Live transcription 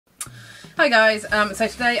Hi guys, so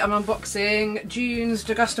today I'm unboxing June's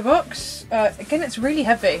Degusta box. Again, it's really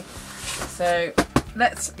heavy, so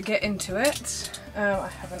let's get into it. I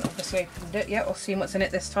haven't obviously opened it yet or seen what's in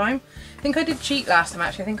it this time. I think I did cheat last time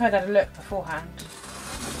actually. I think I'd had a look beforehand.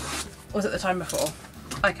 Or was it the time before?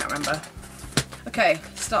 I can't remember. Okay,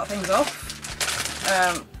 start things off.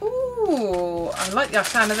 Ooh, I like the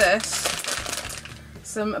sound of this.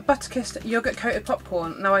 Some Butterkist yogurt coated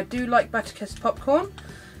popcorn. Now I do like Butterkist popcorn,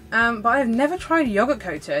 but I've never tried yogurt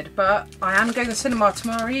coated, but I am going to the cinema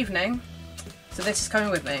tomorrow evening, so this is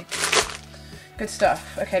coming with me. Good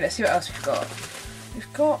stuff. Okay, let's see what else we've got.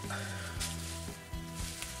 We've got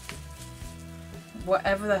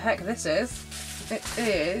whatever the heck this is. It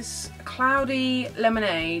is cloudy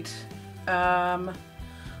lemonade, all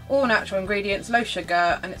natural ingredients, low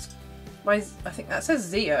sugar, and it's by, I think that says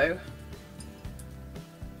Zio.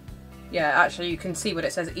 Yeah, actually you can see what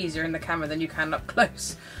it says easier in the camera than you can up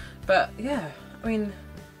close. But yeah, I mean,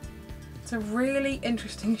 it's a really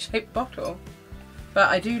interesting shaped bottle. But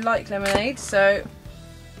I do like lemonade, so...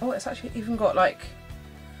 Oh, it's actually even got like...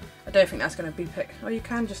 I don't think that's going to be picked. Oh, you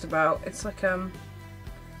can just about. It's like,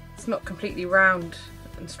 it's not completely round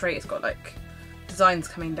and straight. It's got like designs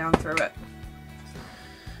coming down through it.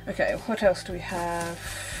 Okay, what else do we have?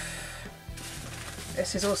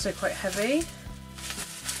 This is also quite heavy.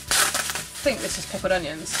 I think this is pickled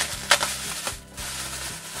onions.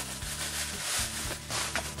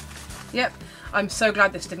 Yep, I'm so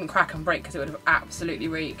glad this didn't crack and break because it would have absolutely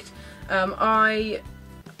reeked. I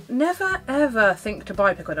never ever think to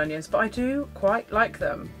buy pickled onions, but I do quite like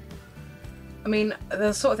them. I mean, they're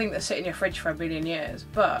the sort of thing that sit in your fridge for a billion years,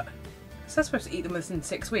 but they're supposed to eat them within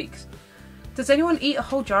 6 weeks. Does anyone eat a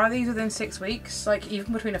whole jar of these within 6 weeks? Like,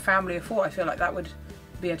 even between a family of 4, I feel like that would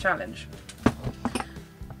be a challenge.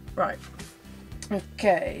 Right.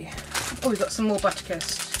 Okay. Oh, we've got some more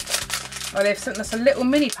Butterkist. Oh, they've sent us a little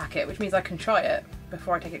mini packet, which means I can try it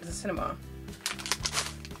before I take it to the cinema.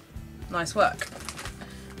 Nice work.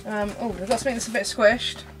 Oh, we've got something that's a bit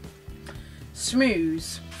squished.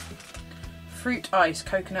 Smooze. Fruit ice,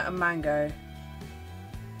 coconut and mango.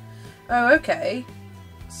 Oh, okay.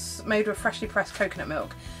 It's made with freshly pressed coconut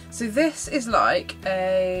milk. So this is like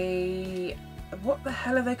a... What the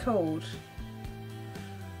hell are they called?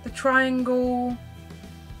 The triangle...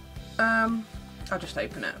 I'll just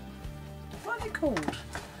open it. What are they called?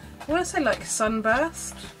 I want to say like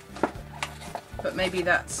sunburst, but maybe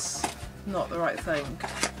that's not the right thing.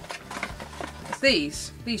 It's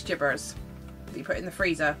these gibbers that you put in the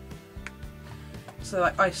freezer. So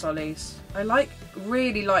like ice lollies. I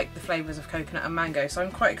really like the flavours of coconut and mango, so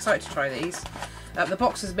I'm quite excited to try these. The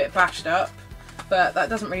box is a bit bashed up, but that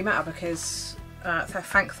doesn't really matter because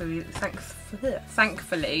thankfully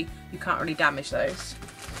you can't really damage those.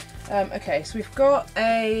 Okay, so we've got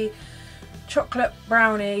a chocolate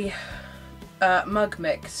brownie mug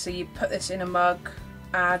mix. So you put this in a mug,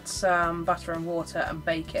 add some butter and water and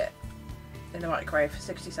bake it in the microwave for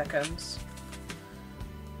 60 seconds.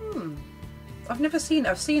 I've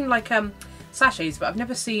seen like sachets, but I've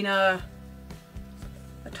never seen a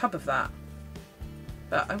tub of that.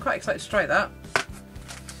 But I'm quite excited to try that.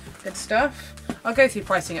 Good stuff. I'll go through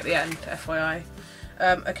pricing at the end, FYI.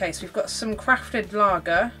 Okay, so we've got some crafted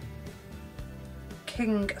lager.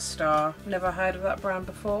 King Star. Never heard of that brand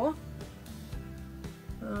before.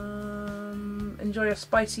 Enjoy a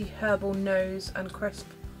spicy herbal nose and crisp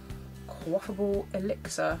quaffable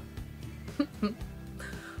elixir.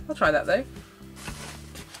 I'll try that though.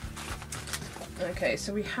 Okay,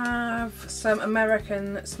 so we have some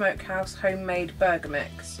American Smokehouse homemade burger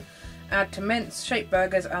mix. Add to mince, shape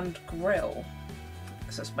burgers and grill.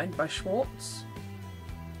 So it's made by Schwartz.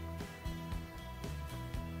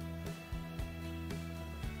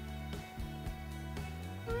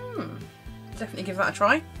 Definitely give that a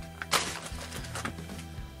try.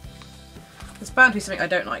 There's bound to be something I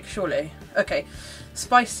don't like, surely. Okay,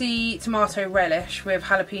 spicy tomato relish with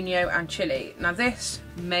jalapeno and chili. Now this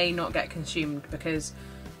may not get consumed because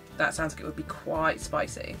that sounds like it would be quite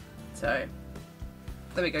spicy. So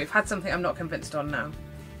there we go, we've had something I'm not convinced on now.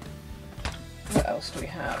 What else do we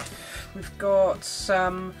have? We've got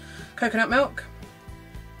some coconut milk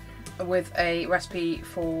with a recipe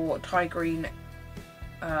for Thai green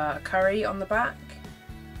curry on the back,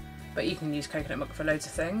 but you can use coconut milk for loads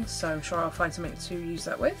of things, so I'm sure I'll find something to use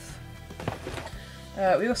that with.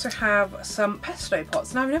 We also have some pesto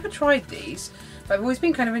pots. Now I've never tried these, but I've always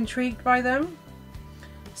been kind of intrigued by them.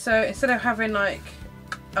 So instead of having like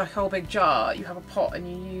a whole big jar, you have a pot and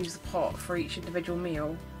you use the pot for each individual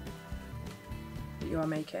meal that you are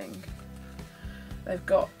making. They've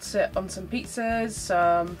got it on some pizzas,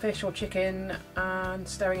 some fish or chicken, and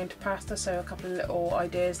stirring into pasta, so a couple of little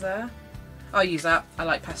ideas there. I'll use that, I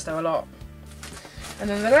like pesto a lot. And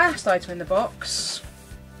then the last item in the box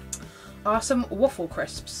are some waffle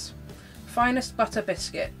crisps. Finest butter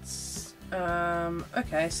biscuits.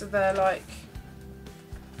 Okay, so they're like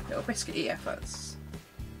little biscuity efforts,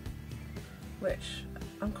 which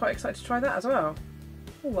I'm quite excited to try that as well.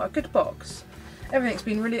 Oh, what a good box. Everything's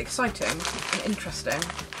been really exciting and interesting.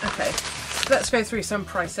 Okay, so let's go through some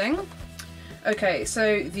pricing. Okay,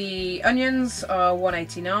 so the onions are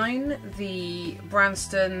 $1.89. The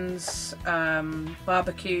Branston's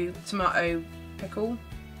barbecue tomato pickle.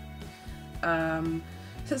 So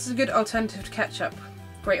this is a good alternative to ketchup.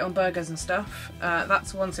 Great on burgers and stuff.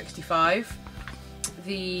 That's $1.65.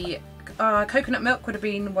 The coconut milk would have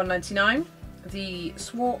been $1.99. The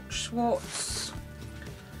Schwartz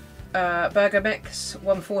burger mix,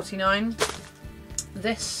 $1.49.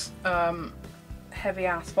 This heavy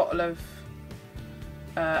ass bottle of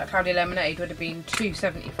cloudy lemonade would have been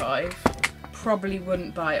 $2.75. Probably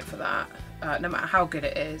wouldn't buy it for that, no matter how good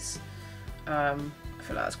it is. I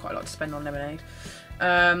feel like that's quite a lot to spend on lemonade.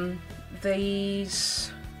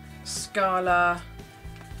 These Scala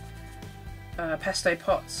pesto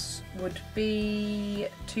pots would be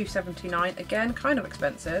 $2.79. Again, kind of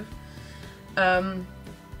expensive.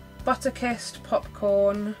 Butterkist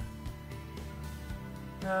popcorn.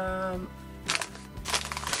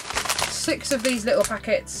 6 of these little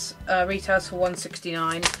packets retails for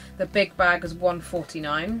 $1.69. The big bag is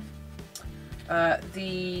 $1.49.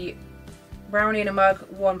 The brownie in a mug,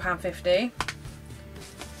 £1.50.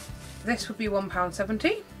 This would be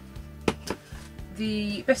 £1.70.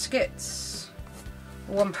 The biscuits,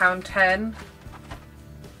 £1.10.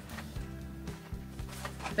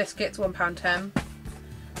 Biscuits, £1.10.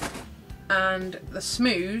 And the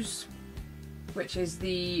Smooze, which is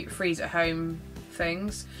the freeze at home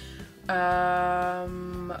things,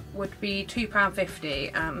 would be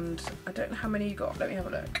 £2.50. And I don't know how many you got. Let me have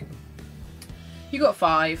a look. You got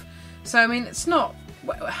 5. So I mean, it's not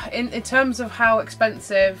in terms of how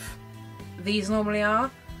expensive these normally are.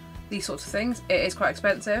 These sorts of things, it is quite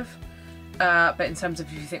expensive. But in terms of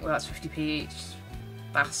if you think, well, that's 50p each,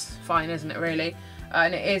 that's fine, isn't it? Really.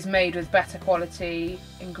 And it is made with better quality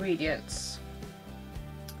ingredients,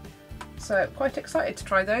 so quite excited to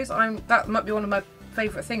try those. That might be one of my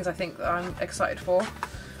favourite things I think that I'm excited for.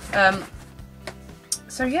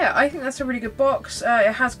 So yeah, I think that's a really good box.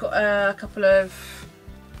 It has got a couple of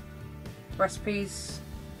recipes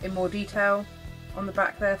in more detail on the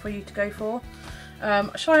back there for you to go for.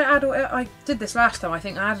 Shall I add I did this last time, I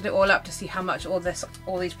think. I added it all up to see how much all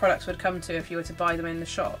these products would come to if you were to buy them in the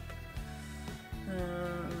shop.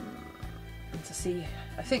 And to see,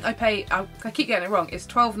 I think I keep getting it wrong, it's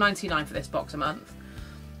 $12.99 for this box a month.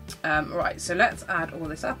 Right, so let's add all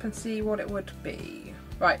this up and see what it would be.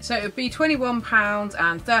 Right, so it would be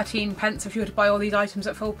 £21.13 if you were to buy all these items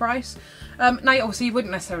at full price. Now obviously you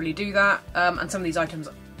wouldn't necessarily do that, and some of these items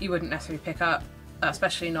you wouldn't necessarily pick up,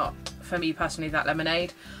 especially not for me personally, that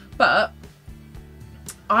lemonade. But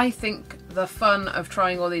I think the fun of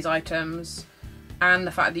trying all these items and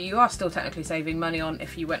the fact that you are still technically saving money on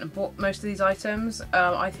if you went and bought most of these items,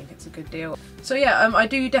 I think it's a good deal. So yeah, I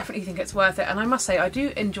do definitely think it's worth it, and I must say I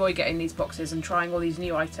do enjoy getting these boxes and trying all these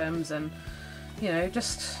new items, and you know,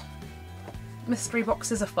 just mystery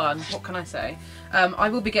boxes are fun, what can I say. I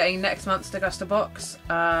will be getting next month's Degusta box.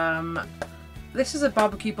 This is a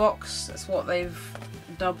barbecue box, that's what they've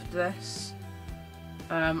dubbed this.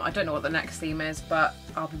 I don't know what the next theme is, but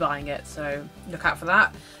I'll be buying it, so look out for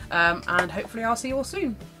that. And hopefully I'll see you all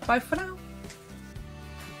soon. Bye for now.